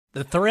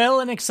The thrill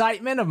and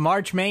excitement of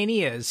March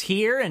Mania is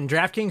here, and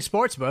DraftKings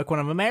Sportsbook, one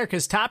of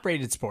America's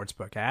top-rated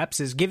sportsbook apps,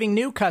 is giving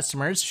new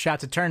customers a shot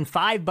to turn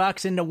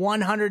 $5 into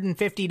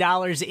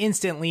 $150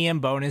 instantly in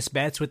bonus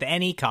bets with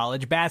any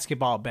college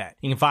basketball bet.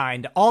 You can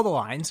find all the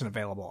lines and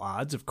available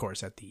odds, of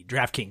course, at the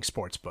DraftKings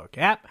Sportsbook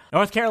app.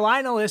 North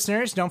Carolina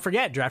listeners, don't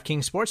forget,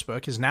 DraftKings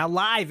Sportsbook is now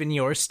live in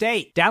your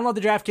state. Download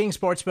the DraftKings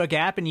Sportsbook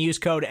app and use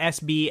code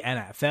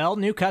SBNFL.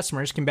 New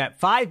customers can bet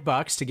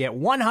 $5 to get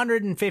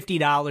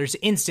 $150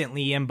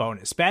 instantly in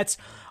bonus bets,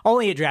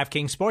 only at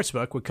DraftKings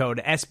Sportsbook with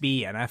code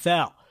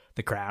SBNFL.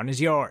 The crown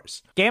is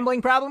yours.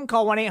 Gambling problem?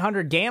 Call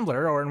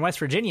 1-800-GAMBLER, or in West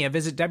Virginia,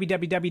 visit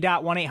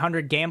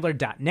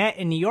www.1800gambler.net.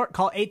 In New York,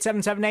 call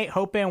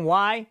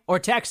 877-8-HOPE-NY or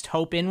text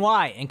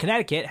HOPE-NY. In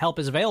Connecticut, help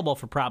is available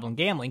for problem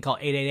gambling. Call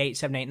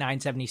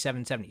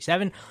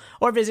 888-789-7777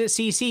 or visit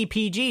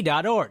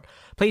ccpg.org.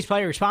 Please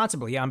play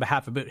responsibly on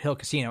behalf of Boot Hill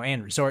Casino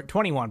and Resort.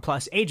 21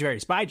 plus, age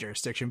varies by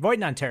jurisdiction. Void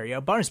in Ontario.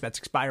 Bonus bets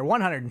expire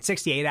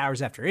 168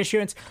 hours after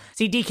issuance.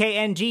 See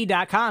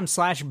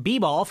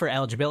dkng.com/bball for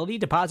eligibility,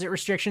 deposit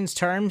restrictions,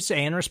 terms,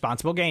 and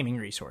responsible gaming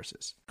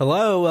resources.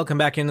 Hello, welcome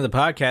back into the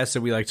podcast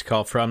that we like to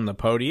call From the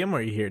Podium,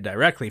 where you hear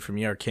directly from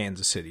your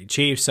Kansas City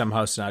Chiefs. I'm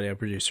host and audio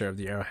producer of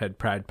the Arrowhead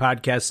Pride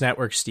Podcast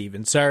Network,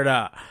 Steven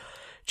Serta.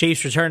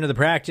 Chiefs return to the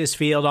practice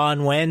field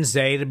on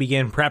Wednesday to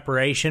begin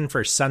preparation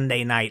for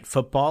Sunday night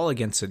football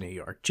against the New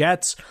York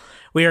Jets.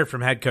 We heard from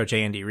head coach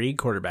Andy Reid,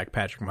 quarterback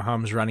Patrick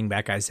Mahomes, running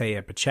back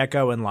Isiah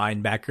Pacheco, and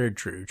linebacker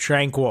Drue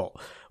Tranquill.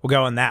 We'll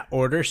go in that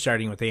order,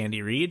 starting with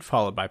Andy Reid,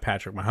 followed by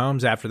Patrick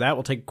Mahomes. After that,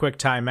 we'll take a quick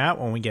timeout.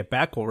 When we get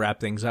back, we'll wrap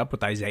things up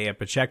with Isiah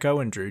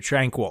Pacheco and Drue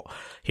Tranquill.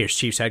 Here's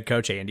Chiefs head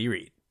coach Andy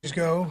Reid. Let's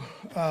go.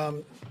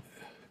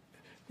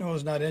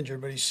 Noah's not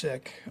injured, but he's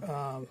sick.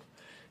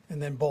 And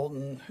then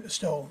Bolton is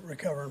still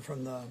recovering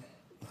from the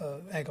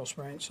ankle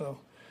sprain. So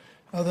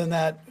other than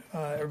that,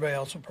 everybody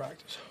else will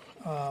practice.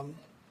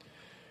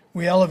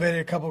 We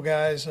elevated a couple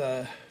guys,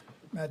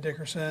 Matt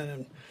Dickerson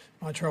and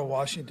Montreal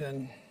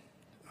Washington,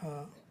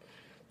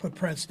 put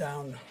Prince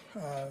down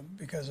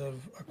because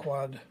of a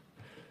quad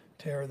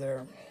tear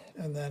there.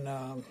 And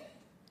then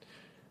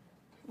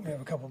we have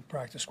a couple of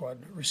practice squad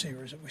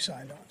receivers that we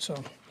signed on.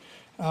 So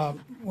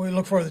we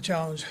look forward to the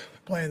challenge,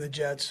 playing the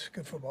Jets,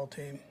 good football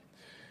team.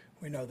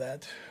 We know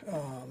that.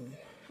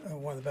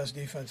 One of the best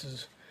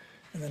defenses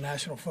in the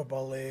National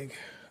Football League,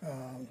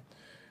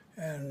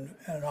 and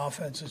an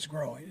offense that's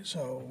growing.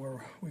 So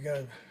we got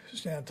to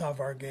stay on top of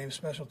our game.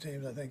 Special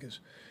teams, I think, is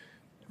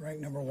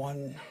ranked number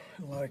one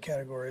in a lot of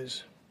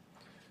categories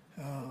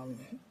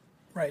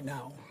right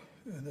now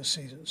this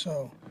season.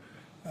 So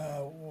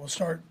we'll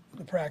start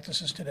the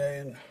practices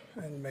today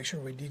and make sure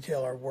we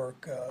detail our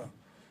work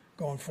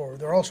going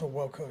forward. They're also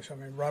well coached. I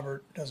mean,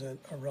 Robert does a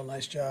real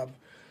nice job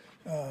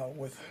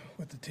with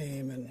the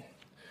team, and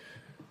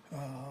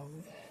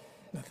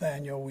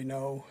Nathaniel, we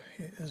know,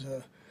 is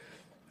a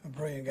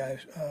brilliant guy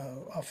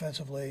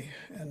offensively,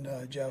 and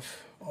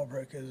Jeff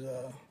Albrecht is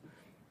a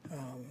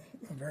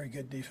very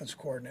good defense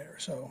coordinator.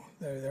 So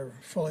they're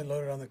fully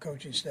loaded on the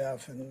coaching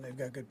staff, and they've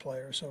got good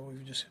players. So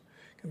we just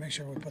can make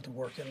sure we put the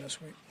work in this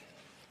week.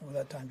 With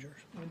that time,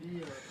 George.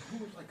 Andy,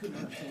 I couldn't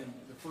understand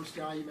the first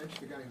guy you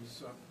mentioned, the guy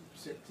who's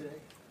sick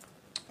today.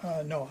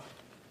 Noah.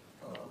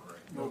 Right.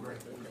 No, great.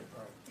 Okay,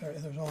 all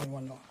right. There's only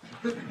one Noah.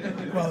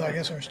 Well, I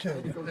guess there's two.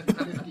 It goes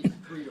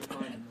 53 to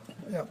find him.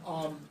 Yep.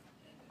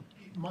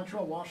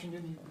 Montreal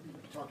Washington, you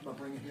talked about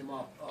bringing him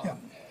up. Yeah.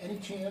 Any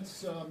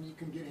chance you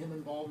can get him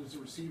involved as a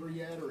receiver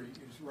yet, or is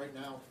right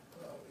now,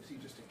 is he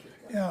just a kick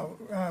guy? Yeah,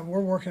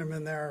 we're working him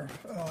in there.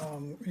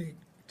 He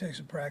takes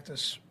some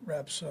practice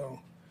reps, so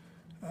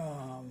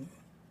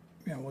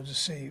we'll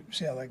just see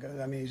how that goes.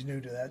 I mean, he's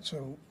new to that,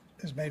 so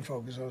his main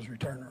focus was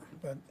returner,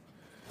 but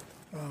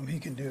he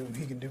can do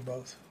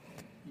both.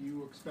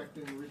 You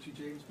expecting Richie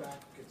James back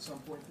at some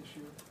point this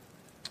year?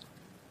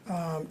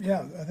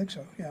 Yeah, I think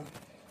so. Yeah.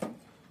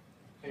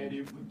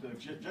 Andy, with the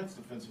Jets'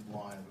 defensive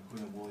line,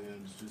 with Quinn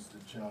Williams, just the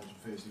challenge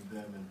facing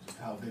them and just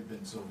how they've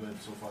been so good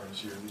so far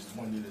this year, at least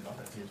one unit on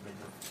that team's been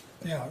good.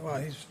 Yeah,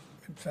 well, he's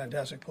a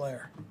fantastic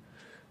player.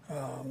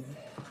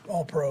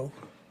 All pro.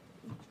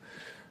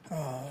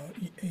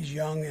 He's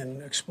young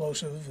and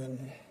explosive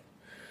and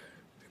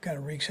kind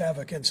of wreaks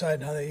havoc inside.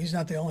 Now, he's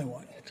not the only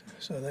one.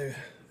 So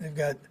they've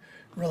got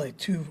really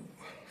two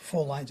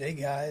full lines, 8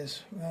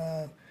 guys.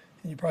 And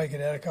you probably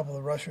could add a couple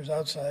of rushers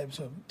outside,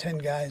 so 10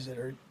 guys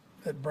that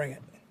bring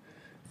it.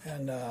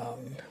 And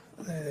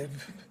they're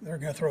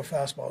going to throw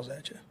fastballs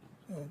at you.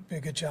 So it'll be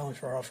a good challenge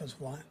for our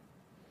offensive line.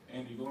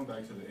 Andy, going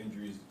back to the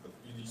injuries, did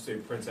you say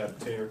Prince had a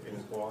tear in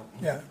his quad?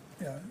 Yeah,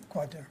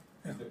 quad tear.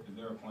 Yeah. Is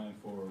there a plan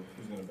for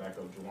who's going to back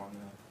up Juwan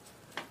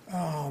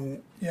now?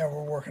 Yeah,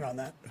 we're working on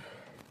that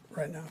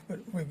right now. But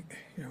we're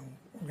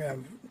going to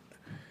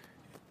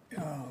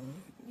have,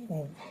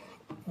 we'll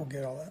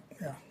get all that.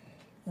 Yeah,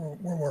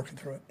 we're working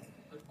through it.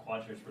 The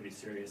quad tear is pretty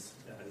serious.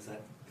 Is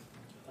that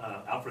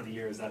out for the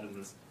year? Is that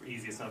an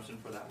easy assumption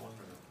for that one,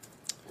 or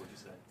what would you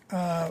say?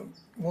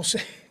 We'll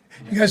see.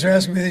 You guys are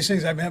asking me these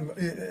things. I'm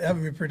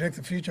having me predict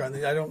the future on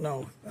these. I don't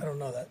know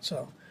that.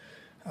 So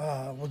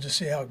we'll just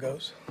see how it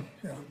goes.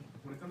 Yeah.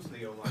 When it comes to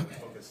the O-line, we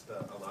focused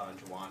a lot on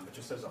Juwan, but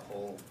just as a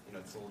whole,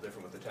 it's a little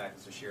different with the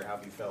tackles this year. How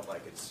have you felt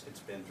like it's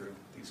been through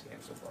these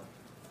games so far?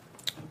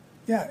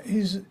 Yeah,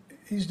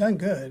 he's done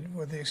good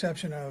with the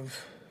exception of,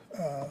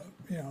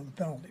 the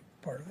penalty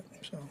part of it,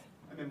 so.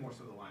 I mean, more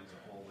so the line as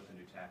a whole with the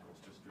new tackles,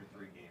 just through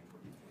 3 games.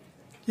 What do you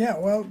think? Yeah,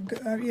 well,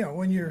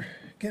 when you're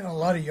getting a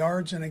lot of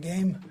yards in a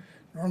game,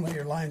 normally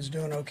your line's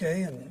doing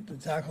okay, and the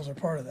tackles are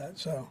part of that.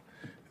 So,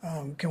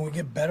 can we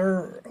get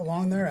better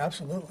along there?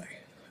 Absolutely.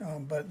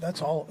 But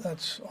that's all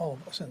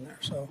of us in there.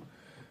 So,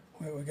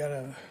 we got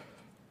to.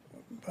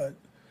 But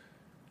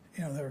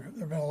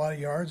there've been a lot of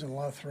yards and a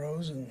lot of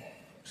throws and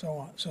so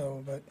on.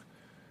 So, but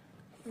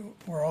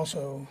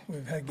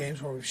we've had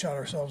games where we've shot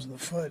ourselves in the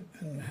foot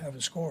and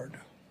haven't scored,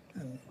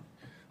 and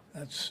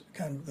that's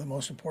kind of the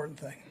most important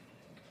thing.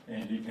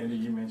 Andy,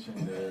 you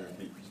mentioned the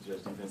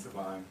just defensive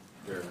line,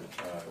 their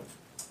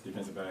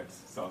defensive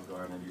backs, Sauce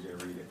Gardner and DJ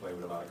Reid, they play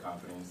with a lot of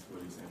confidence.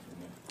 What are you saying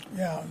from them?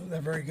 Yeah,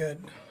 they're very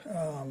good.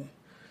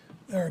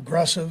 They're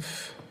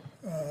aggressive.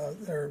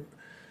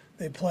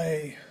 They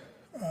play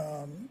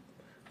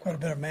quite a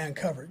bit of man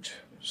coverage.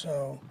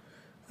 So,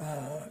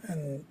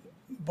 and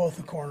both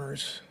the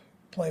corners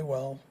play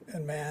well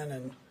in man,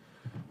 and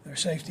their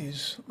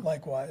safeties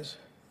likewise.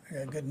 They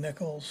got good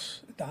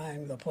nickels,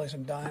 dime. They'll play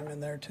some dime in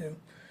there too,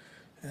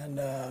 and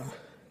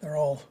they're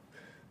all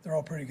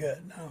pretty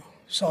good. Now,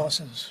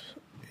 Sauce is,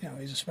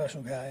 he's a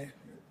special guy,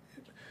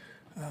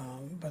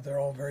 but they're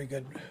all very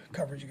good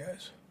coverage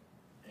guys.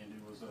 Andy,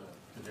 was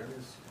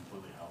Kadarius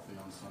completely healthy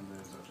on Sunday?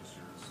 Is that just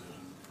your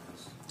decision for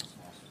this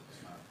small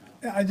snap?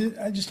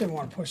 Yeah, I just didn't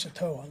want to push the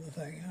toe on the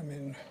thing. I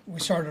mean, we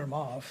started him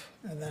off,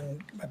 and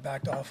then I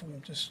backed off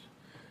him.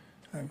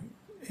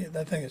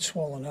 That thing had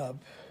swollen up,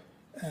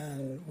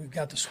 and we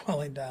got the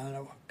swelling down.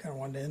 I kind of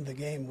wanted to end the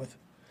game with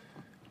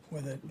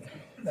it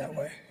that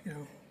way,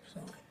 So.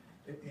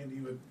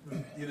 Andy, with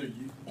either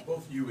you,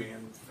 both you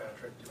and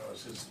Patrick,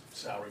 as his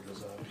salary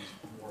goes up,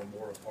 he's more and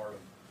more a part of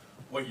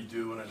what you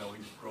do, and I know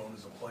he's grown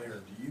as a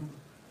player. Do you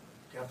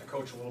have to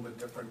coach a little bit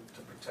different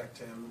to protect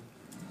him?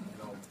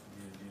 Do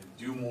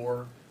you do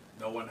more,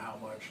 knowing how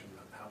much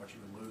you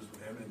would lose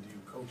with him, and do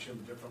you coach him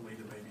differently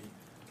to maybe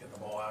get the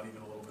ball out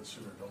even a little bit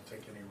sooner? Don't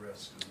take any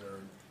risks. Is there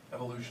an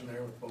evolution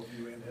there with both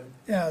you and him?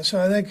 Yeah,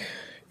 so I think,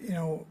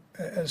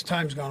 as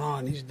time's gone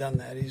on, he's done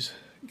that. He's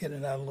getting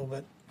it out a little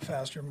bit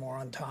faster, more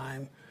on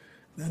time.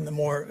 Then the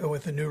more,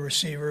 with the new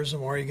receivers, the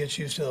more he gets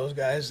used to those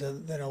guys,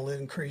 then it'll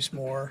increase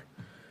more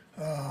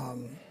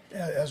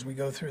as we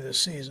go through this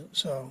season.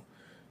 So,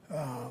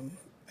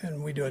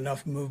 and we do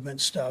enough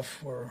movement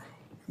stuff where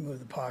we move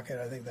the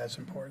pocket. I think that's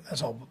important.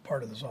 That's all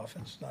part of this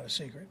offense, not a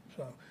secret.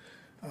 So,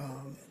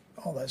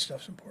 all that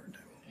stuff's important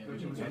too.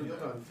 Coach, it was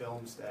revealed on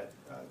films that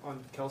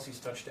on Kelsey's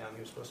touchdown, he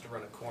was supposed to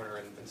run a corner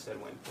and instead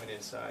went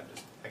inside.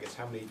 Just, I guess,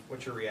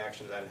 what's your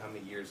reaction to that, and how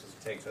many years does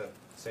it take to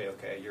say,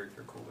 okay, you're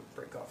cool to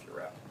break off your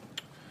route?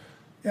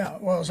 Yeah,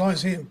 well, as long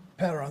as he and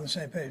Pat are on the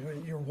same page,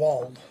 when you're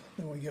walled,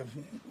 then we give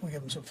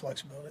him some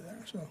flexibility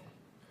there. So,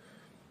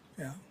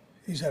 yeah,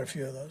 he's had a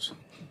few of those.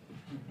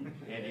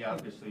 Andy,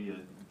 obviously,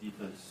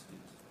 defense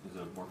is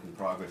a work in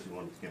progress. You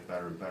want it to get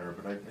better and better,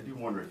 but I do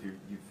wonder if you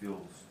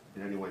feel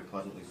in any way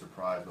pleasantly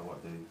surprised by what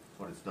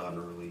it's done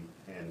early,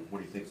 and what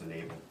do you think's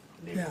enabled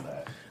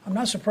that? I'm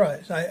not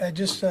surprised. I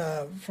just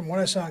from what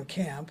I saw in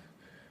camp,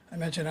 I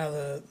mentioned how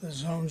the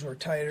zones were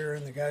tighter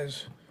and the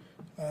guys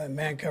in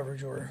man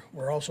coverage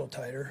were also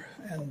tighter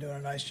and doing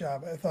a nice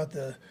job. I thought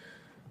the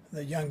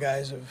young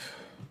guys have,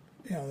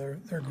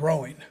 they're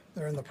growing.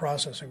 They're in the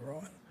process of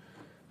growing.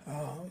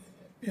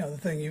 The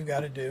thing you've got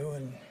to do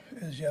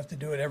is you have to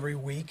do it every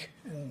week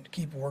and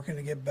keep working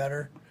to get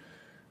better.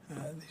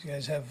 These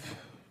guys have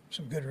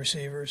some good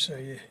receivers, so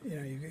you're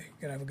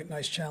gonna have a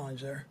nice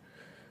challenge there.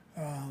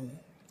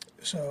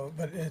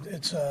 But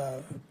it's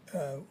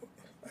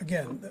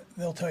again,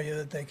 they'll tell you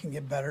that they can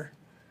get better,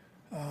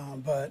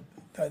 but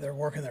they're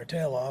working their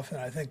tail off,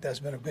 and I think that's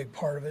been a big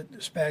part of it.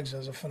 Spags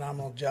does a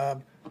phenomenal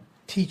job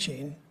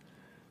teaching,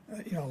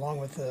 along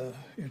with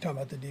you're talking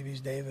about the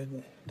DBs, David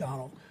and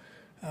Donald,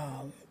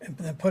 and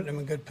then putting them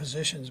in good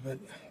positions. But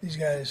these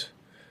guys,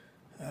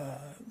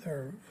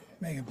 they're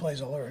making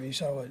plays all over. And you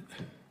saw what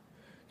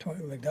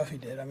Tony McDuffie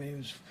did. I mean, he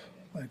was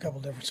in a couple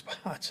different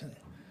spots and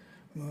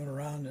moving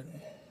around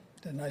and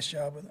did a nice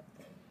job with it.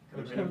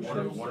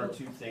 One or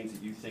two things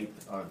that you think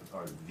are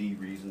the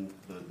reason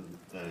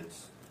that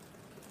it's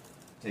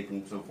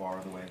taken so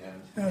far the way it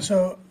has?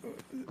 So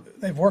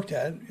they've worked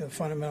at it, the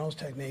fundamentals,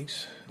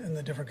 techniques, and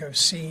the different guys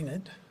seeing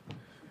it.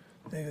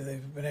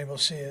 They've been able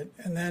to see it.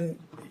 And then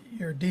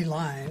your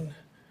D-line,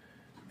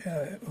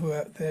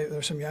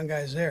 there's some young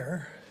guys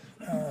there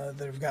that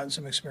have gotten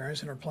some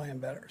experience and are playing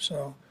better.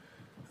 So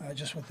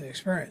just with the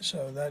experience.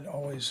 So that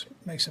always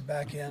makes the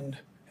back end,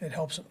 it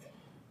helps them.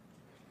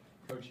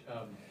 Coach,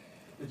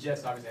 the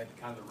Jets obviously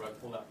had kind of the rug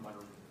pulled out from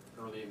under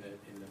early in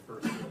the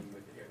first game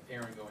with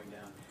Aaron going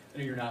down. I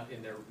know you're not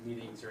in their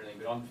meetings or anything,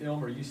 but on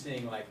film, are you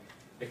seeing like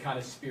the kind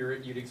of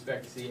spirit you'd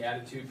expect to see,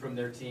 attitude from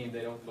their team?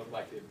 They don't look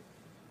like they've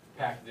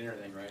packed it in or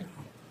anything, right?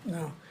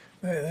 No.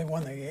 They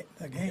won the game,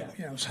 Yeah.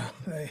 you know, so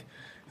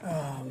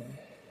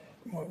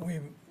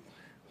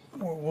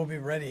we'll be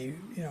ready,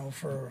 you know,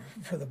 for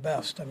the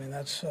best. I mean,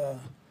 that's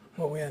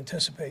what we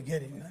anticipate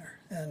getting there.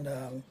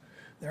 And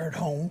they're at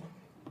home,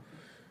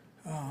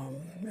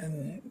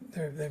 and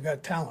they've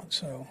got talent,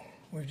 so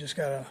we've just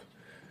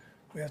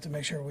we have to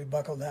make sure we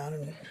buckle down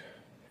and,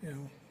 you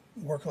know,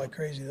 work like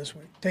crazy this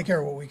week. Take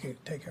care of what we can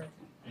take care of.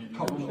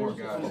 Couple more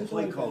guys. There's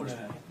only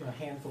been a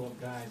handful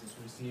of guys as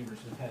receivers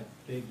who have had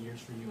big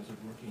years for you as a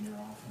rookie in your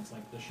offense,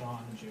 like Deshaun,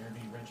 Jeremy,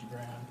 Reggie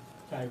Brown,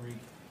 Tyreek.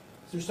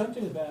 Is there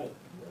something about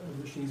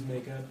Rashid's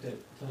makeup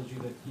that tells you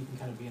that he can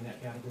kind of be in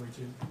that category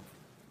too?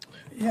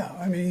 Yeah,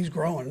 I mean, he's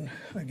growing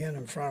again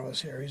in front of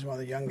us here. He's one of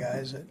the young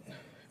guys that,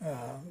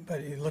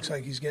 but he looks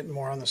like he's getting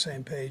more on the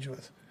same page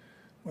with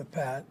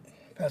Pat.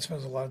 Pat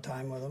spends a lot of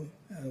time with him,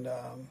 and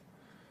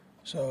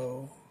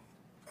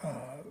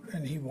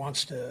and he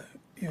wants to.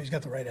 You know, he's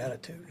got the right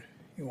attitude.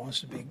 He wants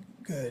to be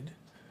good,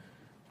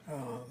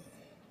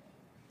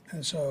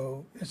 and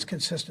so it's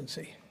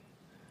consistency.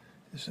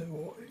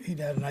 So he'd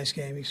had a nice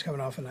game. He's coming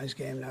off a nice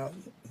game now.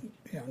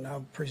 You know,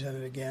 now present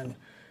it again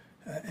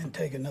and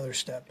take another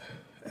step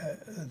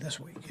this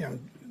week. You know,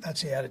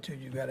 that's the attitude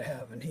you've got to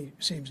have, and he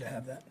seems to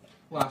have that.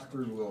 Last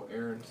three will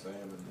Aaron, Sam,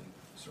 and then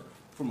sir.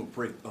 From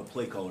a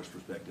play caller's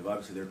perspective,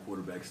 obviously their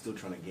quarterback's still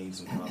trying to gain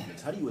some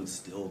confidence. How do you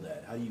instill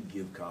that? How do you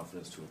give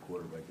confidence to a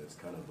quarterback that's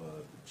kind of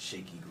a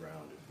shaky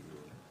ground, if you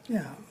will?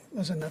 Yeah,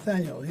 listen,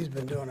 Nathaniel, he's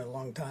been doing it a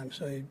long time,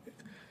 so he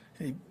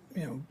you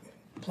know,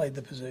 played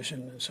the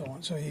position and so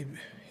on. So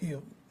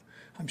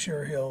I'm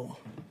sure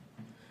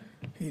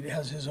he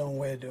has his own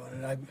way of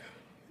doing it.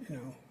 You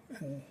know,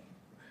 and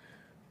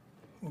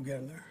we'll get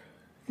him there.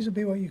 He's a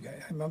BYU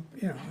guy. You know,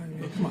 I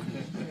mean, come on.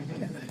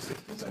 Yeah.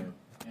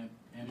 And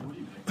Andy, what do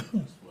you think of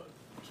just what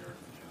Jared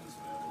McKinnon's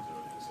been able to do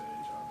at his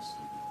age?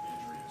 Obviously, the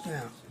injury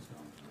issues he's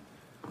gone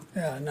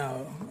through. Yeah,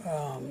 no,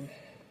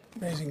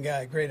 amazing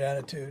guy, great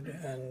attitude,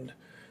 and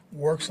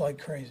works like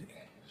crazy.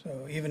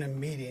 So even in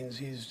meetings,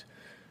 he's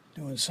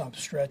doing some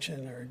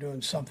stretching or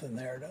doing something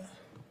there to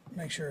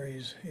make sure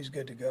he's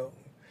good to go.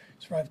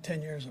 He's survived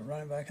 10 years of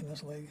running back in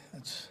this league.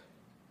 That's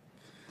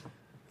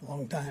a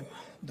long time,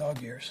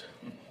 dog years.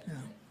 Yeah.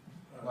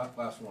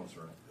 Last one,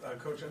 sir.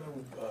 Coach, I know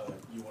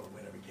you want to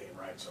win every game,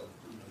 right? So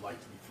you'd like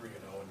to be 3-0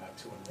 and not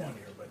 2-1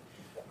 here. But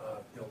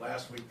you know,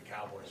 last week the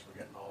Cowboys were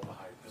getting all the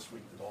hype. This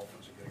week the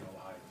Dolphins are getting all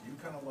the hype. Do you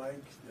kind of like,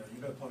 you know,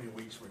 you've had plenty of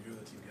weeks where you're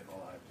the team getting all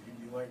the hype. Do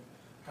you like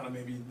kind of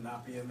maybe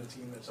not being the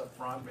team that's up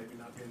front, maybe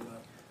not being the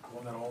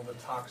one that all the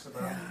talks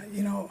about? Yeah,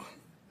 you know,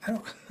 I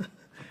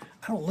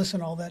don't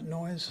listen to all that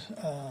noise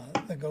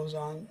that goes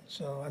on.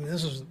 So I mean,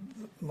 this is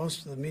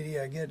most of the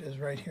media I get is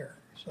right here.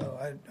 So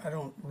I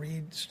don't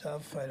read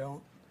stuff. I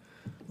don't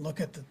look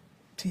at the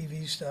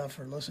TV stuff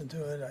or listen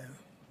to it.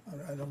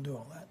 I don't do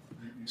all that.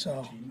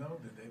 So team, though?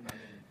 Did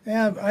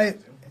they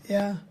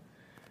yeah.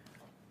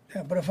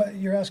 But if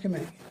you're asking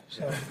me,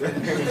 so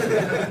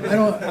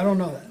I don't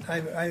know that.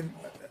 I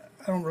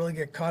don't really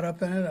get caught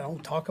up in it. I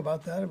don't talk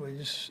about that.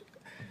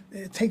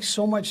 It takes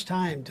so much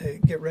time to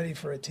get ready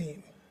for a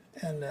team,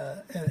 and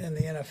in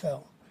the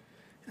NFL,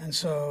 and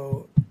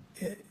so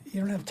you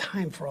don't have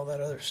time for all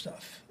that other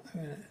stuff. I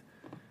mean,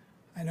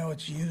 I know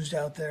it's used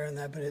out there and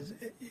that, but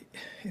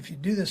if you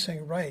do this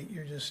thing right,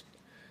 you're just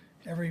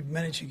every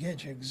minute you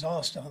get, you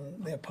exhaust on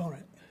the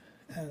opponent,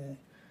 and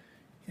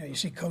you know you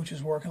see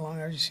coaches working along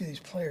there. You see these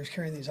players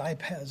carrying these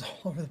iPads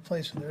all over the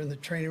place. When they're in the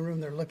training room,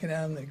 they're looking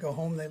at them. They go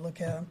home, they look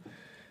at them,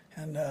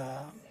 and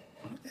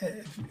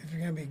if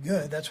you're going to be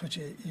good, that's what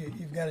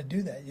you've got to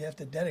do. That you have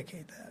to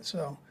dedicate that.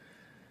 So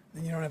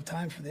then you don't have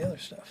time for the other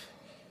stuff.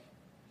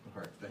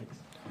 All right, thanks.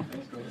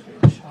 Thanks, Coach.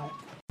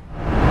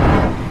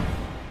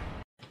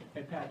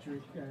 Hey,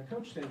 Patrick,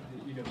 Coach said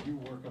that you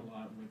work a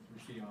lot with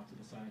Reid off to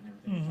the side and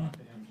everything. You talk to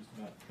him just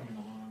about coming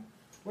along.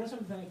 What are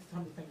some things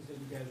that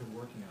you guys are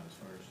working on as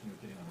far as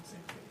getting on the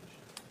same page?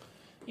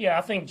 Yeah,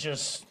 I think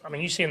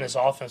you see in this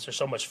offense, there's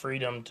so much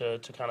freedom to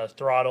kind of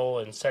throttle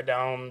and set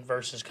down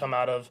versus come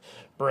out of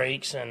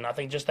breaks, and I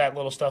think just that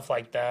little stuff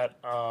like that.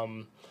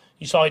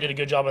 You saw he did a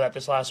good job of that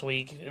this last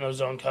week in those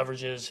zone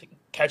coverages,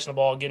 catching the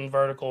ball, getting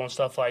vertical and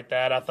stuff like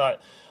that. I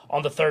thought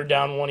on the third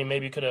down one, he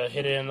maybe could have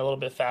hit it in a little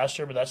bit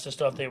faster, but that's the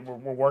stuff that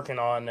we're working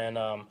on.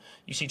 And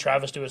you see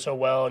Travis do it so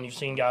well, and you've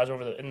seen guys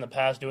in the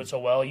past do it so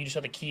well. You just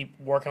have to keep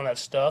working on that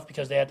stuff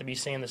because they have to be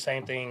seeing the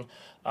same thing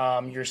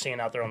you're seeing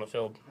out there on the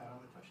field.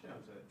 The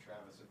touchdowns that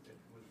Travis, it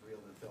was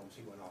reeled in films.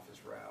 He went off his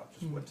route.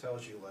 Just what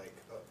tells you, like,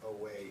 a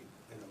way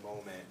in the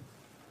moment,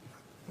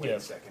 wait a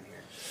second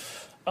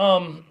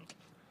here.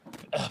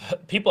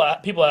 People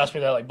ask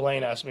me that, like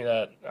Blaine asked me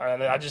that,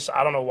 and I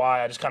don't know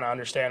why. I just kind of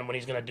understand when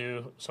he's going to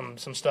do some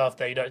stuff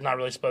that he's not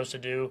really supposed to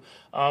do.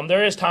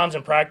 There is times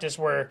in practice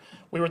where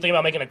we were thinking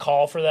about making a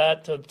call for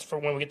that, for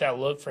when we get that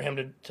look for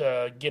him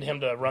to get him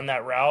to run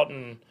that route.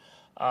 And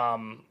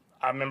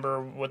I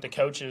remember with the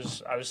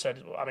coaches, I just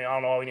said, I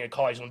don't know, we need a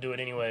call. He's going to do it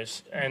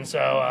anyways. And so,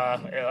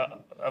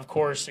 of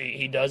course,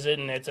 he does it,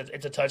 and it's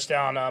a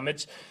touchdown.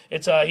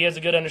 He has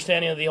a good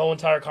understanding of the whole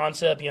entire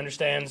concept. He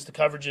understands the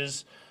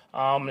coverages.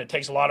 And it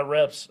takes a lot of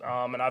reps.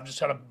 And I've just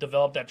kind of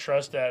developed that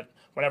trust that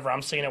whenever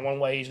I'm seeing it one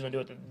way, he's going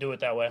to do it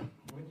that way.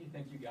 When do you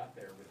think you got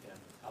there with him?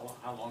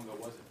 How long ago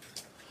was it?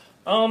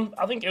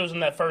 I think it was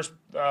in that first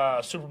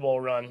Super Bowl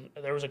run.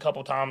 There was a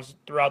couple times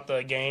throughout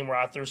the game where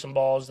I threw some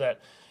balls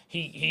that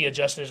he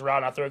adjusted his route,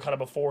 and I threw it kind of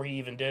before he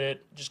even did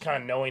it, just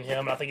kind of knowing him.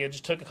 And I think it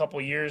just took a couple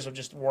of years of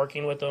just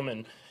working with him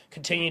and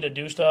continuing to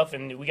do stuff.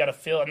 And we got a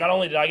feel. Not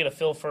only did I get a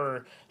feel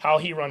for how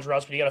he runs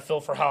routes, but you got a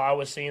feel for how I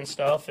was seeing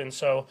stuff. And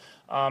so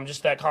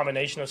just that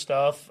combination of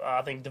stuff,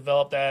 I think,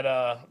 developed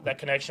that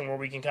connection where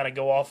we can kind of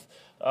go off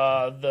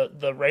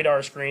the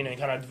radar screen and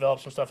kind of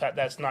develop some stuff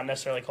that's not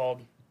necessarily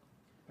called.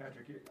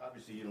 Patrick,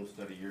 obviously you don't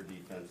study your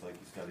defense like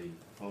you study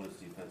opponents'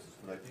 defenses,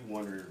 but I do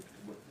wonder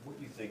what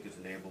you think has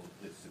enabled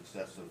its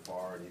success so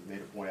far. And you made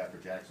a point after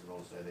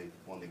Jacksonville said they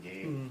won the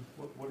game.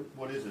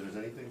 What is it? Does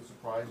anything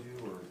surprise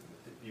you, or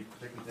you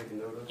particularly taking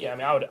note of? Yeah, I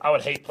mean, I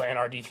would hate playing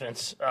our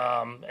defense,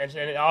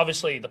 and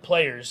obviously the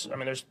players. I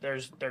mean,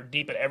 they're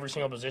deep at every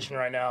single position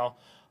right now.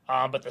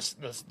 But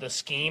the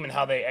scheme and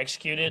how they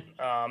execute it,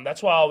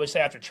 that's why I always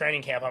say after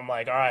training camp, I'm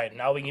like, all right,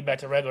 now we can get back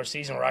to regular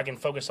season where I can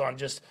focus on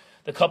just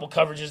the couple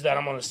coverages that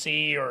I'm going to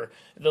see or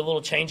the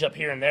little change up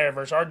here and there.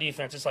 Versus our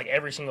defense, it's like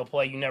every single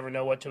play, you never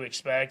know what to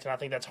expect. And I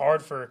think that's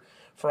hard for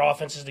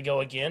offenses to go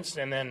against.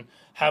 And then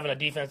having a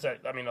defense that,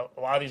 I mean, a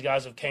lot of these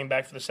guys have came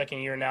back for the second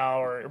year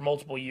now or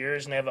multiple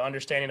years, and they have an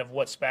understanding of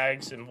what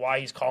Spags and why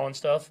he's calling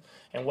stuff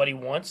and what he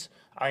wants.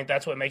 I think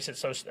that's what makes it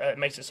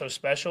so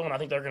special, and I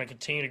think they're going to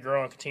continue to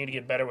grow and continue to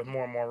get better with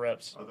more and more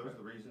reps. Are those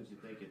the reasons you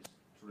think it's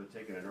sort of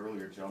taken an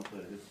earlier jump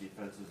than his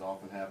defenses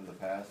often have in the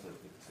past? That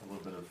it's a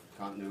little bit of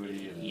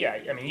continuity. Yeah,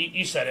 I mean,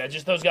 you said it.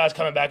 Just those guys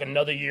coming back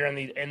another year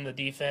in the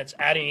defense,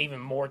 adding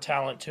even more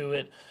talent to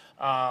it.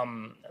 A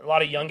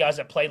lot of young guys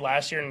that played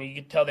last year, and you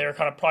could tell they were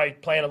kind of probably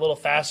playing a little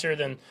faster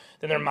than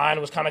their mind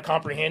was kind of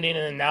comprehending.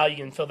 And then now you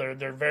can feel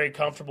they're very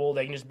comfortable.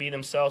 They can just be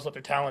themselves, let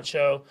their talent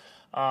show.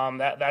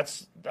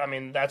 That's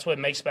what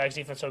makes Spags'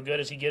 defense so good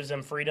is he gives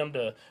them freedom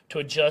to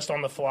adjust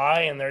on the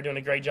fly, and they're doing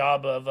a great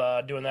job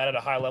of doing that at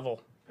a high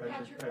level.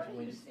 Patrick, what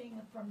are you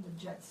seeing from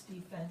the Jets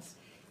defense?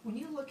 When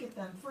you look at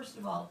them, first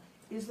of all,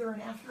 is there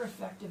an after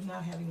effect of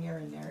not having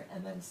Aaron there?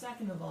 And then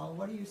second of all,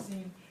 what are you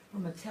seeing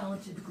from a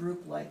talented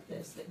group like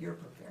this that you're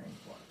preparing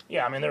for?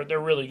 Yeah, I mean, they're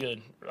really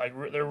good.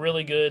 They're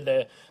really good.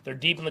 They're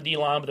deep in the D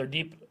line, but they're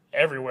deep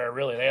everywhere,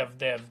 really. They have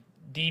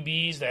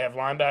DBs, they have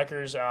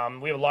linebackers.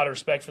 We have a lot of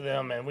respect for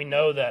them, and we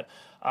know that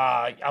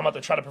I'm about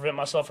to try to prevent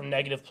myself from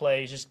negative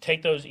plays. Just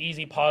take those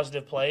easy,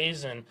 positive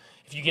plays, and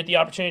if you get the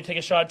opportunity to take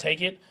a shot,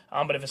 take it.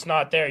 But if it's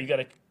not there, you got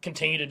to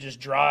continue to just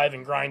drive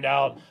and grind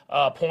out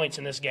points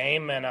in this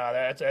game, and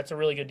that's a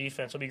really good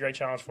defense. It'll be a great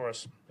challenge for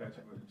us.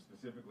 Patrick,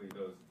 specifically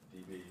those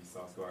DBs,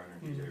 Sauce Gardner,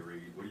 and DJ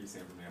Reid, what are you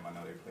seeing from them? I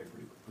know they play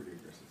pretty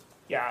aggressive.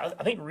 Yeah,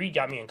 I think Reid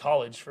got me in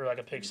college for like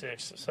a pick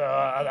six. So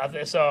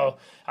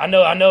I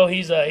know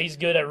he's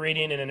good at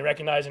reading and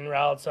recognizing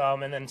routes.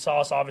 And then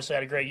Sauce obviously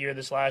had a great year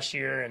this last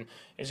year and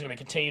is going to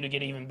continue to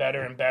get even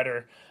better and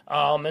better.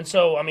 And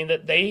so I mean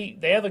they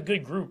have a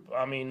good group.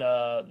 I mean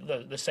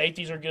the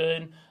safeties are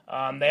good.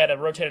 They had to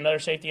rotate another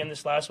safety in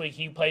this last week.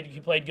 He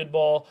played good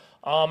ball.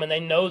 And they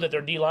know that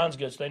their D line's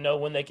good, so they know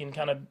when they can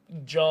kind of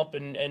jump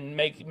and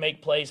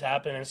make plays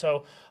happen. And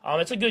so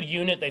it's a good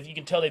unit. You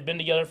can tell they've been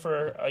together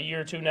for a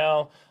year or two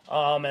now,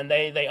 and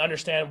they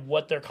understand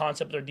what their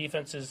concept of their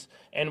defense is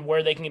and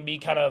where they can be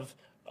kind of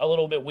a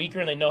little bit weaker,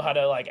 and they know how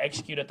to like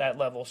execute at that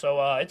level. So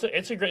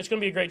it's going to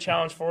be a great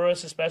challenge for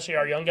us, especially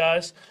our young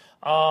guys.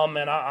 And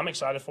I'm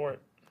excited for it.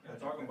 And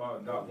talking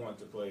about not wanting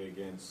to play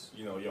against,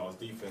 y'all's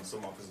defense,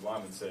 some offensive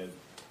linemen said,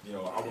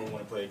 I wouldn't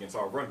want to play against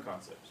our run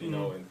concepts, and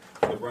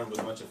the run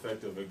was much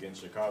effective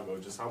against Chicago.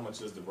 Just how much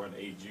does the run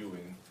aid you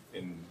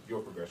in your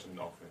progression in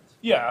offense?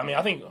 Yeah, I mean,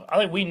 I think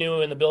we knew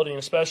in the building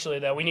especially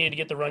that we needed to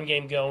get the run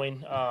game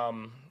going.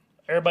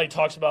 Everybody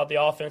talks about the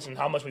offense and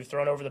how much we've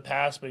thrown over the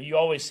past, but you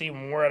always see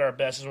when we're at our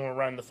best is when we're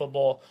running the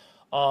football.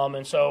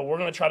 And so we're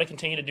going to try to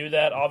continue to do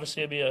that.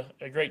 Obviously, it'll be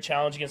a great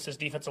challenge against this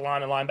defensive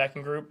line and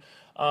linebacking group.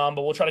 But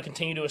we'll try to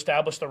continue to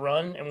establish the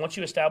run. And once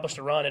you establish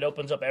the run, it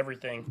opens up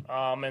everything.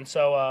 And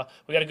so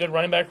we got a good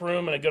running back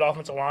room and a good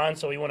offensive line,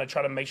 so we want to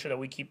try to make sure that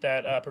we keep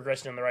that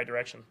progressing in the right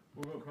direction.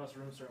 We'll go across the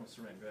room, starting with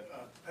Sarin. Go ahead.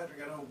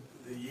 Patrick, I know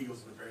the Eagles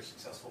have been very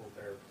successful with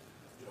their,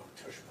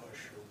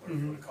 tush-push or whatever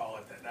you want to call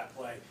it, that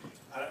play.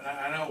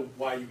 I know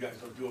why you guys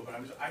don't do it, but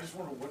I just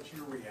wonder what's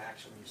your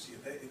reaction when you see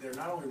it. They're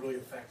not only really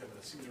effective, but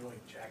it seems to really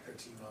jack their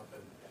team up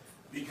and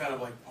be kind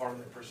of like part of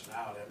their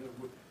personality. I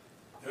mean,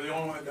 they're the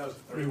only one that does it.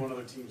 31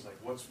 other teams. Like,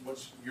 what's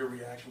your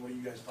reaction? What do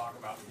you guys talk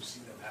about when you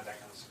see them have that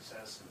kind of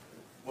success? And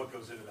what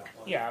goes into that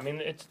play? Yeah, I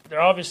mean,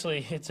 they're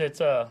obviously it's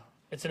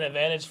an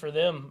advantage for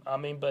them. I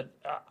mean, but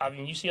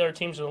you see other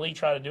teams in the league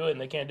try to do it, and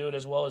they can't do it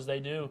as well as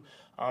they do.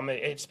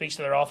 It speaks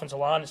to their offensive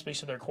line. It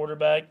speaks to their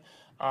quarterback.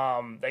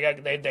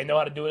 They know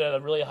how to do it at a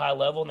really high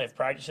level, and they've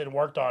practiced it and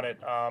worked on it.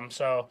 I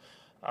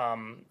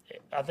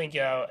think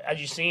as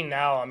you've seen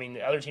now, I mean,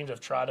 the other teams have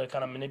tried to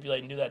kind of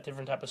manipulate and do that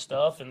different type of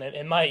stuff, and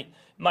it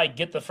might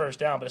get the first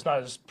down, but it's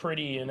not as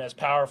pretty and as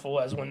powerful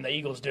as when the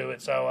Eagles do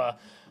it. So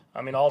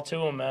I mean, all two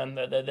of them, man,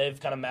 that they've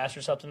kind of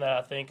mastered something that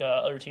I think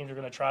other teams are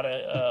going to try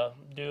to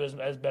do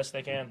as best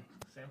they can.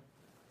 Sam?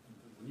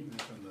 When you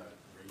mentioned that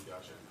Reid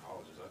got you in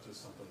college, is that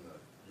just something that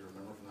you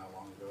remember from that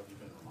long ago? Have you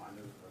been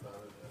reminded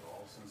about it at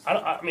all since?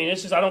 I mean,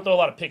 it's just I don't throw a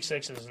lot of pick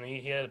sixes, and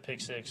he had a pick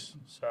six,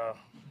 so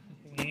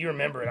you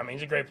remember it. I mean,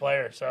 he's a great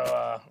player,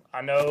 so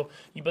I know.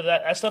 But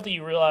that's stuff that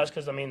you realize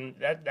because I mean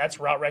that's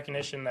route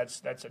recognition,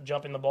 that's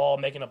jumping the ball,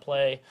 making a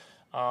play.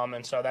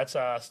 And so that's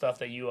stuff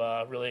that you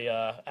really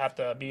have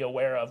to be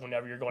aware of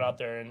whenever you're going out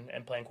there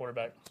and playing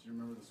quarterback. Do you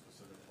remember the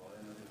specific play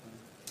and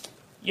everything?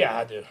 Yeah,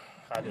 I do.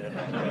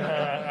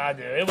 I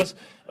do. It was.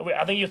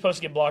 I think he was supposed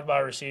to get blocked by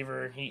a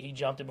receiver. He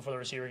jumped it before the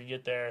receiver could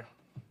get there.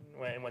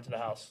 Went to the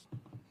house.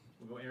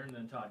 We'll go Aaron,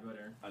 then Todd. Go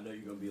ahead, Aaron. I know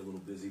you're going to be a little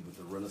busy with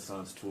the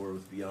Renaissance tour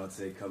with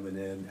Beyonce coming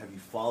in. Have you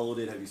followed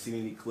it? Have you seen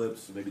any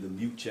clips? Maybe the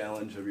Mute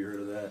Challenge. Have you heard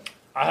of that?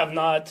 I have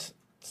not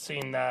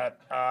seen that.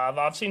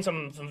 I've seen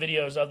some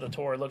videos of the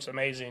tour. It looks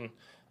amazing.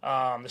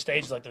 The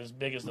stage is like as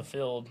big as the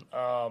field.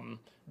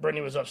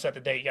 Brittany was upset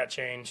the date got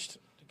changed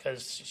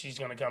because she's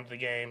going to come to the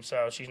game,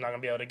 so she's not going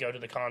to be able to go to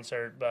the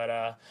concert.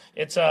 But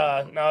it's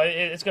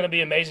going to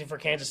be amazing for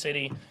Kansas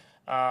City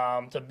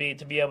to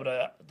be able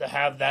to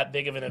have that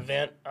big of an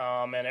event.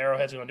 And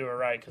Arrowhead's going to do it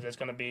right because it's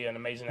going to be an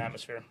amazing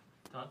atmosphere.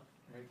 Todd?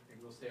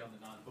 We'll stay on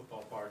the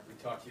non-football part. We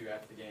talked to you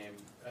after the game.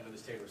 I know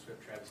this Taylor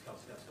Swift, Travis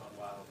Kelce stuff's gone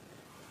wild.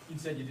 You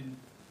said you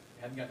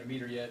hadn't gotten to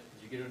meet her yet.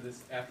 Did you get her to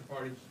this after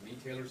party? Did you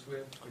meet Taylor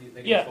Swift? What do you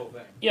think of this whole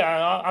thing?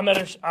 Yeah, I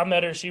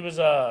met her.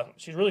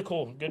 She's really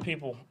cool, good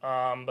people.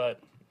 But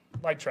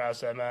like Travis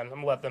said, man, I'm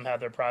gonna let them have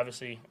their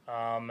privacy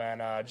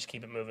and just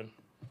keep it moving.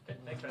 Okay,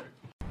 thanks, Patrick.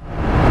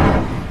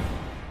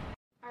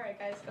 All right,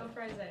 guys, go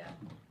for Isiah.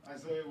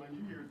 Isiah, when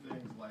you hear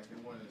things like they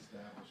want to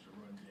establish a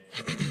run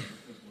game,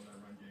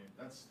 run game,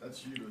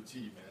 that's you to a T,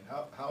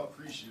 man. How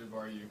appreciative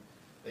are you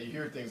that you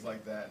hear things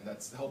like that, and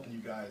that's helping you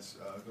guys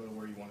go to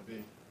where you want to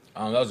be?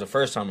 That was the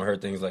first time I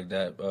heard things like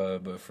that.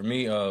 But for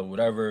me,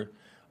 whatever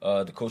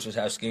the coaches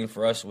have schemed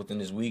for us within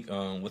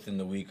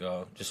the week,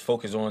 just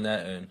focus on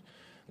that and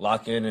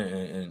lock in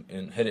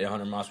and hit it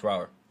 100 miles per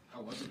hour.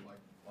 How was it like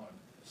on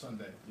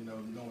Sunday,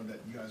 knowing that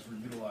you guys were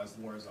utilized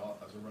more as a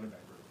running back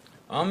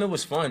group? It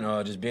was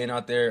fun, just being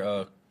out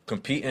there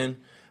competing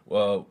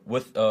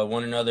with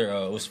one another.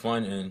 It was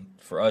fun, and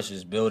for us,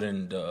 just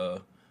building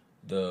the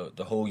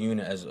whole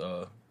unit as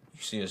you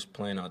see us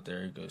playing out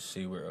there. You can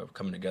see we're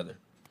coming together.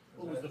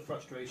 What was the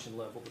frustration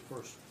level the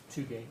first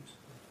two games?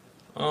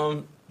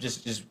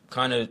 Just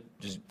kind of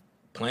just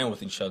playing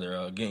with each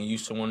other, getting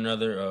used to one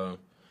another,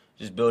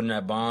 just building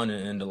that bond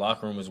in the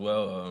locker room as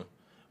well.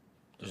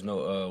 There's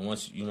no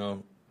once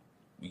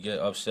we get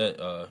upset,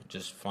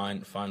 just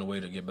find a way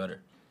to get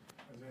better.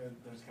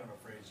 There's kind of a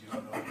phrase, you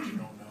don't know what you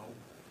don't know,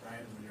 right?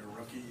 And when you're a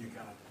rookie, you're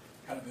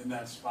kind of in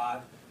that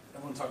spot.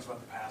 Everyone talks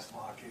about the pass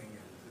blocking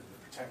and the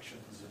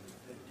protections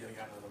and getting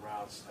out of the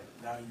routes. Like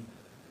now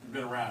you've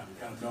been around, you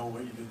kind of know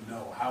what you didn't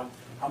know.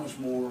 How much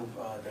more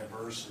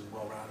diverse and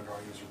well-rounded are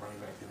you as a running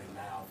back do you think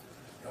now,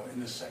 in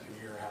this second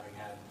year, having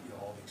had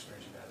all the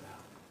experience you've had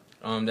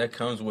now? That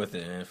comes with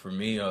it, and for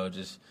me,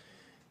 just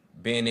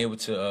being able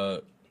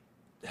to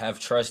have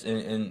trust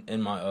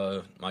in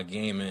my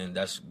game, and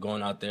that's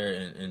going out there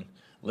and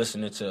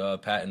listening to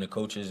Pat and the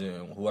coaches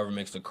and whoever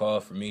makes the call.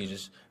 For me,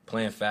 just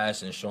playing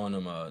fast and showing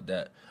them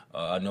that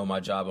I know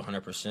my job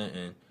 100%,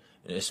 and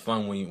it's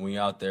fun when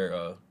you're out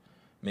there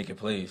making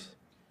plays.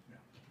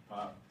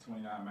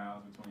 29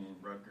 miles between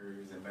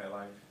Rutgers and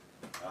MetLife.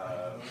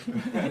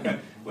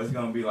 What's it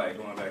gonna be like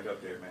going back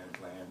up there, man,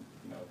 playing,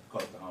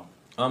 close to home?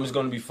 It's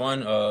gonna be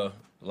fun. A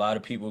lot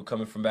of people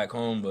coming from back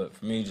home, but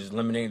for me, just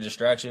eliminating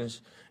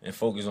distractions and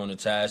focus on the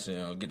task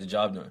and get the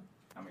job done.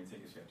 How many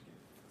tickets you have to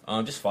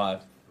get? Just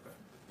 5.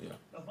 Yeah.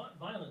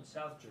 Violent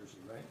South Jersey,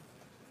 right?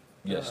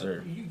 Yes,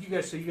 sir. You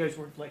guys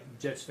weren't like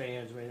Jets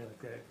fans or anything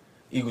like that.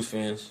 Eagles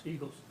fans.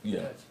 Eagles.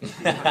 Yeah.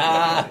 Hey,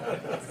 I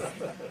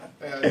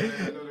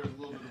know there's a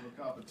little bit of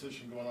a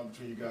competition going on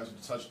between you guys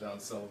with touchdown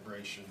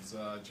celebrations.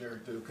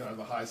 Jarek did kind of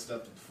a high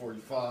step at the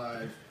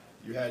 45.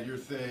 You had your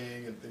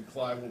thing, and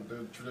Clyde went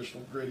the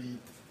traditional gritty.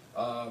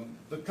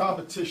 The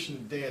competition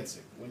in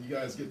dancing when you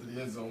guys get to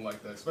the end zone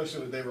like that,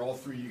 especially when they were all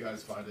three of you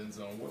guys find end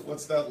zone.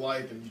 What's that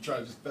like? And you try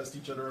to just best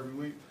each other every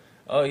week?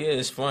 Oh, yeah,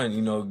 it's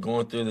fun,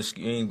 going through the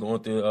scheme,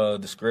 going through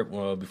the script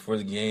before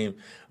the game,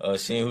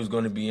 seeing who's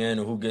going to be in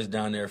and who gets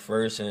down there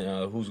first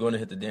and who's going to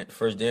hit the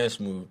first dance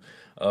move.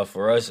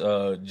 For us,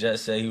 Jet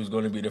said he was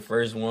going to be the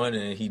first one,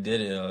 and he did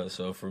it.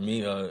 So for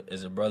me,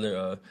 as a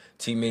brother,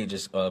 teammate,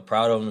 just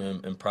proud of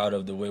him and proud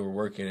of the way we're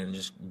working and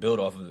just build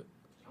off of it.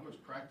 How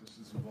much practice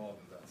is involved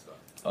in that stuff?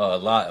 A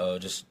lot,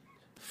 just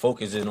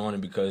focusing on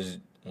it because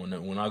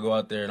when I go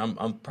out there and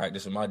I'm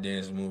practicing my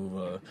dance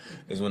move,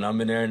 is when I'm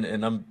in there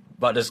and I'm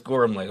about to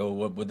score, I'm like, oh,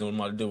 what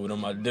am I to do? What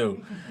am I to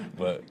do?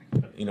 But,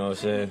 you know what I'm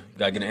saying?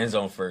 Got to get in the end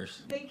zone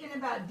first. Thinking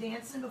about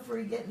dancing before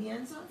you get in the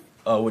end zone?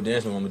 What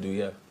dance move I'm going to do,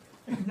 yeah.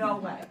 No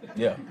way.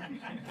 Yeah.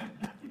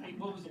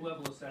 What was the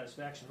level of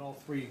satisfaction all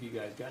three of you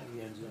guys got in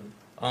the end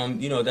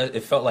zone?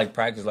 It felt like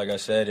practice, like I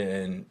said,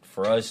 and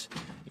for us,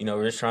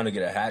 we're just trying to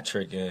get a hat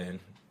trick, and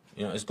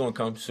it's going to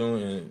come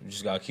soon, and we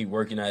just got to keep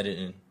working at it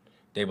and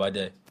day by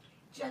day.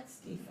 Jets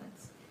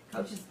defense.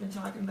 Coach has been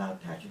talking about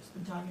it. Patrick's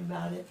been talking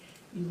about it.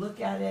 You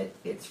look at it,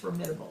 it's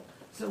formidable.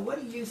 So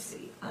what do you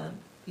see? I know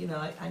you're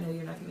not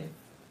going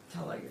to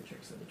tell all your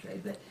tricks of the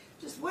trade, but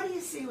just what do you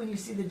see when you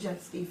see the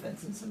Jets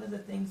defense and some of the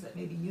things that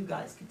maybe you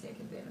guys can take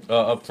advantage of?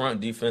 Up front,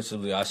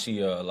 defensively, I see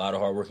a lot of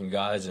hardworking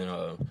guys, and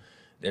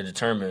they're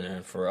determined.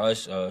 And for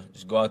us,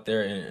 just go out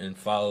there and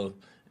follow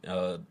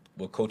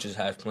what coaches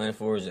have planned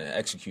for us and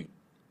execute.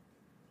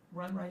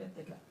 Run right at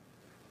the gut.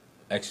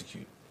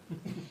 Execute.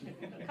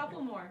 A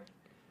couple more.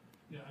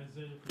 Yeah,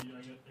 Isiah, for you,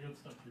 I got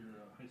stuff for your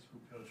high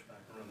school coach back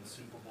around the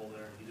Super Bowl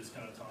there. He just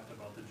kind of talked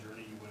about the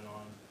journey you went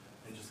on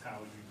and just how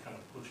you kind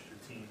of pushed your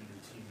team and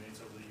your teammates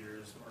over the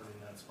years, earning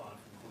that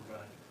spot from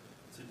quarterback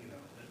to,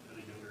 at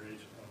a younger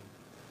age.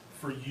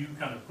 For you,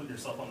 kind of putting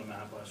yourself on the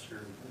map last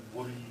year,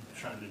 what are you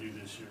trying to do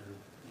this year?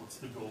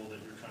 What's the goal that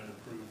you're trying to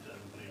prove to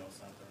everybody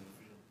else out there in the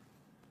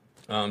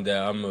field?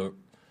 That I'm a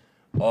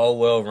all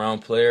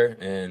well-round player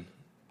and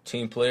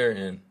team player,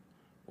 and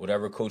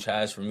whatever coach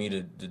has for me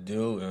to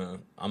do,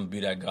 I'm going to be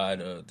that guy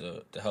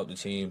to help the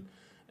team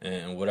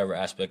and whatever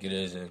aspect it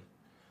is. And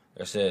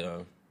like I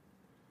said,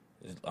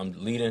 I'm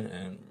leading,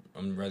 and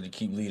I'm ready to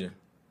keep leading.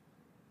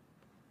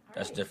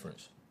 That's the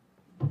difference.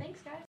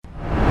 Thanks, guys.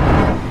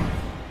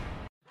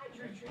 Hi,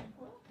 Drue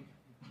Tranquill.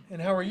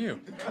 And how are you?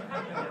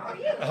 How are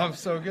you? I'm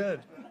so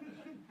good.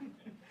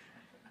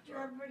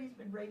 Everybody's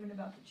been raving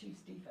about the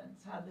Chiefs'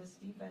 defense, how this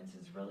defense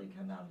has really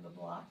come out of the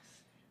blocks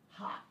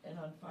hot and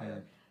on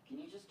fire. Can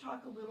you just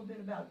talk a little bit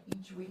about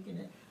each week in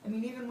it? I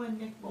mean, even when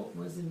Nick Bolton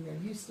was in there,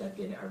 you stepped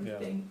in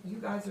everything. You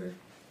guys are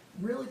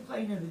really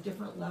playing at a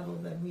different level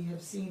than we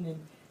have seen,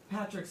 and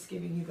Patrick's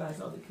giving you guys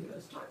all the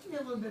kudos. Talk to me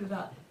a little bit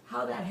about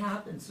how that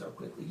happened so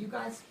quickly. You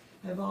guys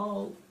have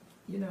all,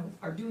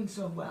 are doing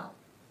so well.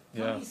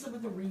 Tell me some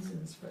of the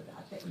reasons for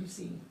that you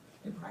see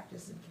in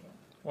practice and camp.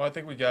 Well, I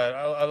think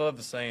I love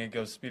the saying, it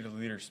goes speed of the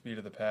leader, speed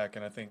of the pack,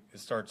 and I think it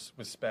starts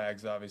with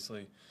Spags,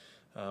 obviously.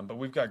 But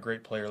we've got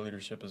great player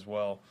leadership as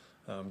well.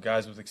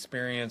 Guys with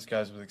experience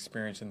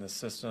in the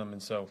system.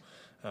 And so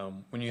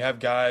when you have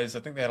guys, I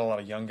think they had a lot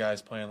of young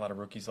guys playing, a lot of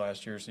rookies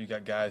last year. So you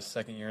got guys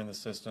second year in the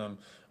system,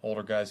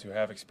 older guys who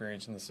have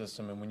experience in the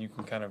system. And when you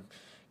can kind of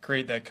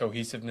create that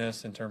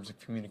cohesiveness in terms of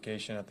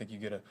communication, I think you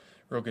get a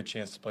real good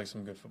chance to play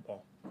some good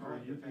football. Go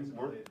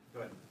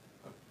ahead.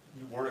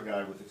 You weren't a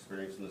guy with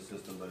experience in the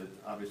system, but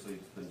obviously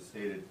it's been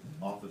stated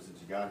often since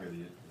you got here that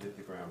you hit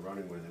the ground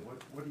running with it.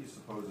 What do you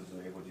suppose has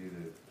enabled you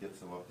to get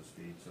so up to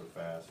speed so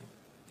fast?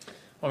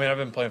 Well, I mean, I've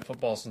been playing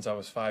football since I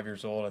was 5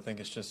 years old. I think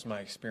it's just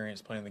my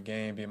experience playing the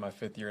game, being my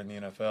 5th year in the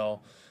NFL,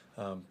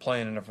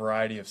 playing in a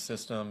variety of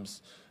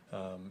systems,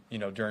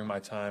 during my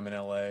time in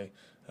LA.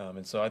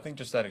 And so I think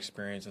just that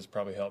experience has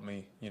probably helped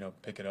me,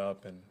 pick it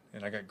up.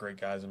 And I got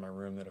great guys in my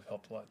room that have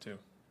helped a lot too.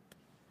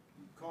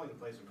 Calling the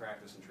plays in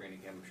practice and training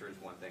camp, I'm sure, is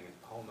one thing.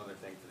 A whole other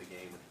thing for the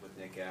game with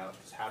Nick out.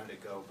 Just how did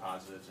it go,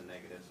 positives and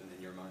negatives, and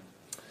in your mind?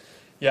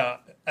 Yeah,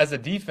 as a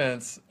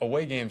defense,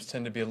 away games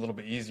tend to be a little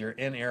bit easier.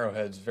 In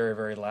Arrowhead's very,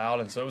 very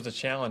loud, and so it was a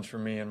challenge for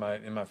me in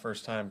my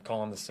first time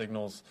calling the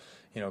signals,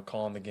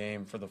 calling the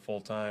game for the full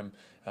time.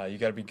 You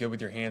got to be good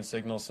with your hand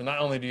signals. So not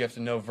only do you have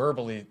to know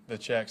verbally the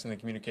checks and the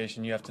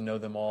communication, you have to know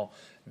them all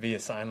via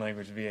sign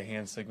language, via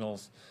hand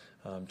signals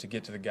to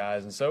get to the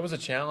guys. And so it was a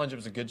challenge. It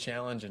was a good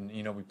challenge, and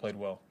we played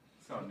well.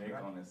 So Nick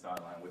on the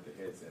sideline with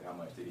the headset, how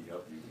much did he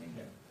help you in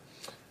game?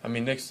 I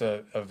mean, Nick's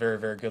a very,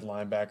 very good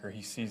linebacker.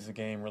 He sees the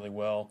game really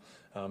well,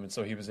 and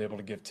so he was able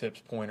to give tips,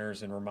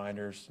 pointers, and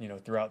reminders,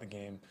 throughout the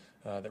game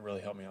that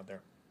really helped me out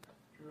there.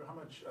 Drue, how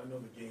much, I know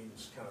the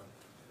game's kind of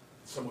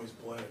in some ways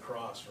blend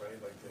across, right?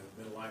 Like the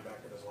middle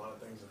linebacker does a lot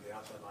of things that the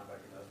outside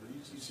linebacker does, but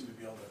you seem to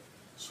be able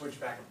to switch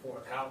back and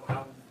forth.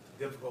 How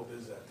difficult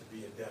is that to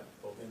be adept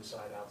both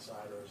inside,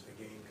 outside, or is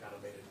the game kind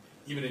of made it,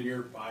 even in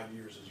your 5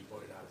 years, as you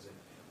pointed out, is it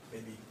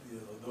maybe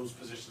those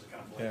positions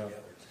kind of blend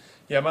together?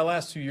 Yeah, my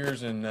last 2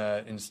 years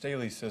in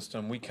Staley's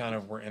system, we kind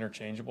of were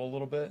interchangeable a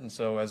little bit. And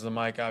so as the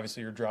Mike,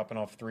 obviously you're dropping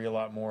off 3 a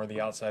lot more. The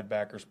outside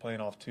backers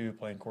playing off 2,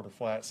 playing quarter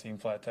flat, seam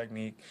flat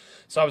technique.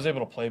 So I was able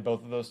to play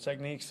both of those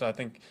techniques. So I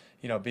think,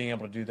 being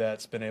able to do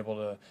that's been able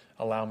to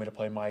allow me to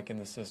play Mike in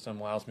the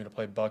system, allows me to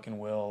play Buck and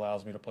Will,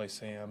 allows me to play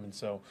Sam. And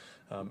so,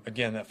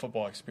 again, that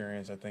football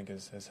experience, I think,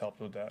 has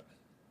helped with that.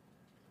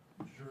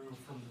 Drue,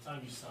 from the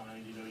time you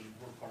signed, you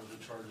were part of the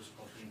Chargers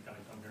culture, you kind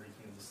of come here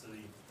to Kansas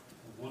City.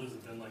 What has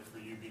it been like for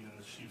you being in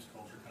the Chiefs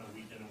culture kind of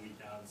week in and week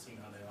out and seeing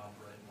how they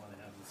operate and why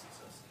they have the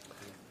success?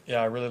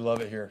 Yeah, I really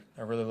love it here.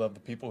 I really love the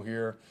people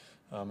here.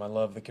 I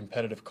love the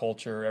competitive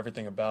culture,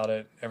 everything about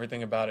it.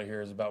 Everything about it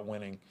here is about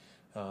winning.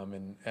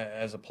 And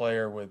as a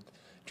player with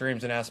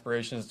dreams and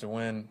aspirations to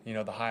win,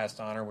 the highest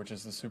honor, which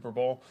is the Super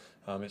Bowl,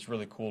 it's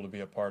really cool to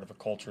be a part of a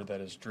culture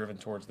that is driven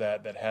towards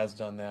that has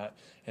done that,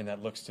 and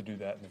that looks to do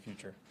that in the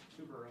future.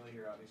 Super early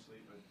here, obviously,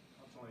 but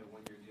it's only a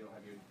one-year deal.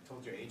 Have you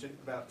told your agent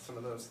about some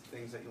of those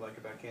things that you like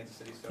about Kansas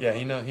City stuff? Yeah,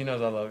 he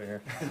knows I love it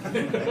here.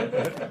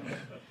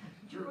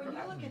 Drew, when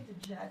you look at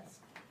the Jets,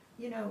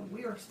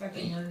 we were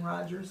expecting Aaron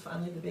Rodgers,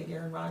 finally the big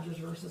Aaron Rodgers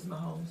versus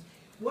Mahomes.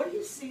 What do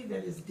you see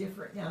that is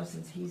different now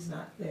since he's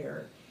not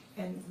there?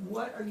 And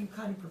what are you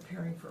kind of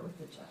preparing for with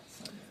the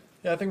Jets?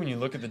 Yeah, I think when you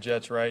look at the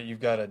Jets, right,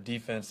 you've got a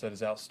defense that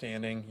is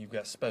outstanding. You've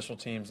got special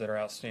teams that are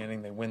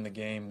outstanding. They win the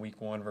game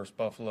week 1 versus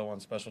Buffalo on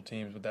special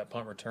teams with that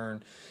punt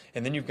return.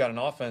 And then you've got an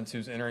offense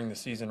who's entering the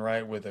season,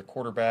 right, with a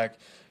quarterback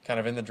kind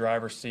of in the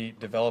driver's seat,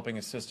 developing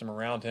a system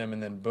around him,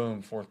 and then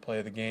boom, 4th play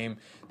of the game.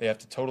 They have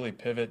to totally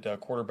pivot to a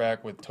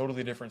quarterback with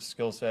totally different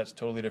skill sets,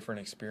 totally different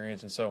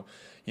experience. And so,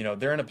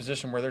 they're in a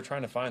position where they're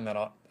trying to find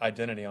that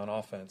identity on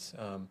offense.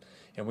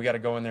 And we got to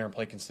go in there and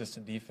play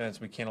consistent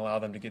defense. We can't allow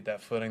them to get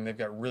that footing. They've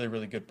got really,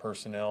 really good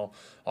personnel,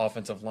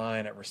 offensive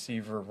line, at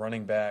receiver,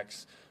 running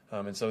backs.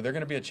 And so they're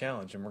going to be a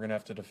challenge, and we're going to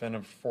have to defend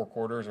them for 4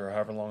 quarters or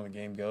however long the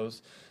game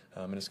goes.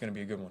 And it's going to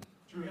be a good one.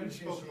 Drue, you've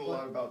spoken a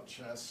lot about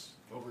chess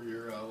over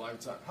your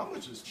lifetime. How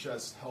much has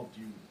chess helped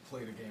you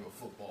play the game of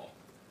football?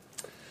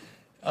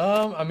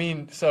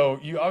 So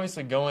you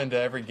obviously go into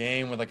every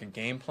game with like a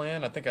game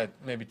plan. I think I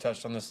maybe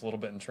touched on this a little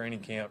bit in training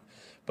camp,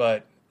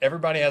 but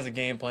everybody has a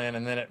game plan,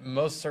 and then it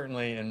most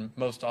certainly and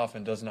most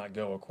often does not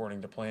go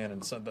according to plan.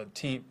 And so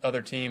the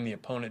other team, the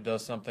opponent,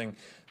 does something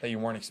that you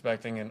weren't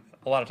expecting. And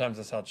a lot of times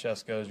that's how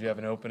chess goes. You have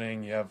an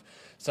opening, you have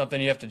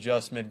something you have to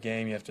adjust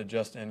mid-game, you have to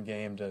adjust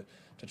end-game to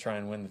try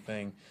and win the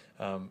thing.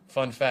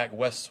 Fun fact,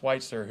 Wes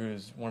Schweitzer,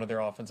 who's one of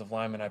their offensive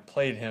linemen, I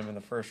played him in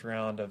the first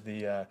round of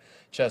the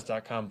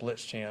Chess.com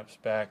Blitz Champs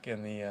back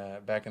in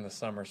the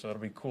summer, so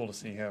it'll be cool to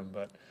see him,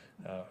 but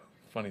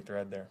funny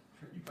thread there.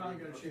 You finally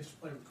got a chance to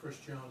play with Chris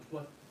Jones.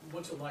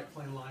 What's it like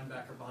playing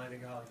linebacker behind a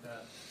guy like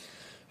that?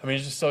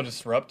 It's just so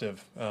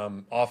disruptive.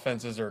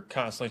 Offenses are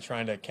constantly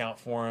trying to account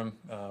for him.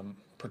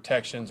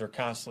 Protections are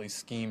constantly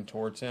schemed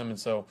towards him, and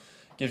so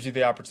gives you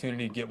the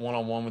opportunity to get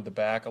one-on-one with the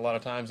back a lot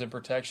of times in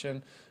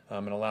protection.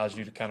 It allows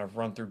you to kind of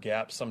run through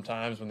gaps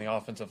sometimes when the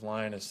offensive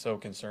line is so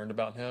concerned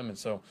about him. And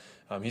so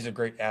he's a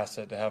great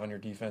asset to have on your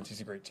defense.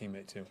 He's a great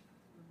teammate, too.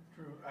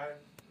 Drue,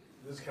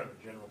 this is kind of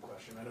a general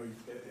question. I know in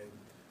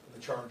the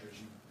Chargers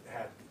you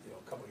had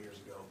a couple of years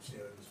ago,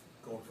 it was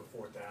going for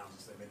 4th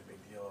downs, and they made a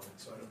big deal of it.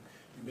 So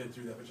you've been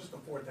through that. But just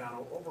on 4th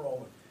down,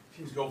 overall, when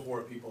teams go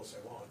for it, people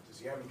say, well, does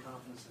he have any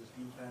confidence in his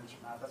defense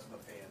or not? That's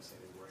what the fans say.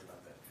 They worry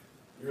about that.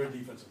 You're a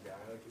defensive guy.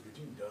 Like, if your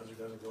team does or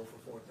doesn't go for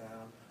 4th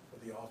down with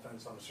the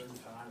offense on a certain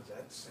time, does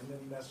that send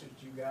any message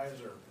to you guys,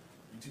 or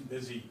are you too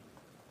busy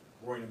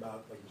worrying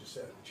about, like you just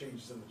said, the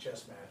changes in the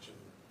chess match, and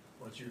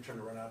once your turn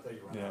to run out there,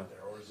 you run out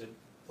there? Or is it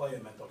play a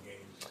mental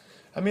game?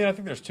 I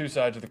think there's 2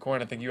 sides of the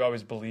coin. I think you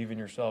always believe in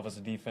yourself as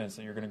a defense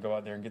that you're going to go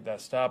out there and get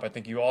that stop. I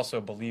think you also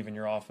believe in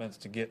your offense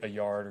to get a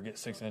yard or get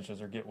 6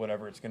 inches or get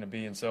whatever it's going to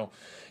be. And so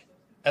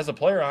as a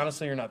player,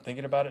 honestly, you're not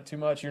thinking about it too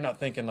much. You're not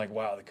thinking like,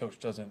 wow, the coach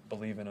doesn't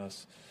believe in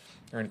us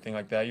or anything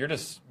like that. You're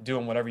just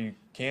doing whatever you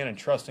can and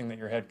trusting that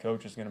your head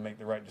coach is going to make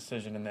the right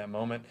decision in that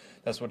moment.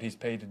 That's what he's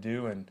paid to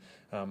do. And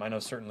I know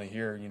certainly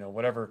here,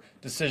 whatever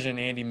decision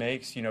Andy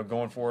makes,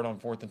 going forward on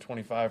 4th and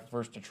 25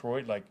 versus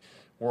Detroit, like,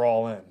 we're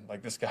all in.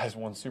 Like, this guy's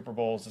won Super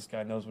Bowls. This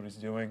guy knows what he's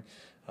doing.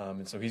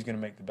 And so he's going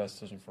to make the best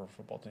decision for a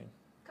football team.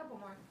 Couple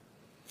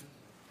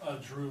more.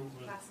 Drue,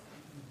 with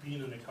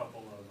being in a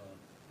couple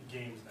of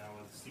games now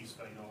with Steve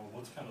Spagnuolo,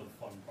 what's kind of the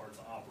fun parts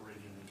of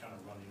operating and kind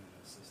of running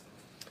in this system?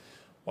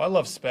 Well, I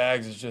love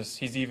Spags. It's just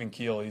he's even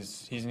keel.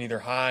 He's neither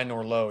high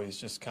nor low. He's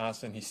just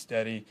constant. He's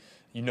steady.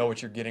 You know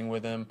what you're getting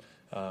with him.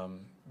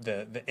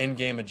 The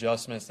in-game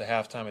adjustments, the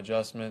halftime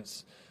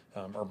adjustments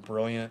are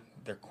brilliant.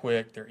 They're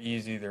quick. They're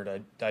easy.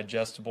 They're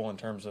digestible in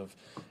terms of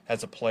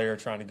as a player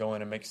trying to go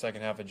in and make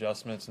second-half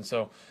adjustments. And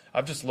so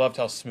I've just loved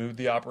how smooth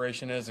the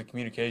operation is. The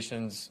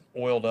communication's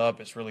oiled up.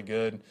 It's really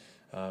good.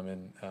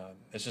 And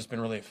it's just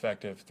been really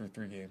effective through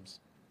 3 games.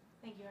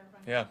 Thank you,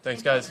 everybody. Yeah,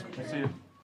 thanks, guys. Good to see you.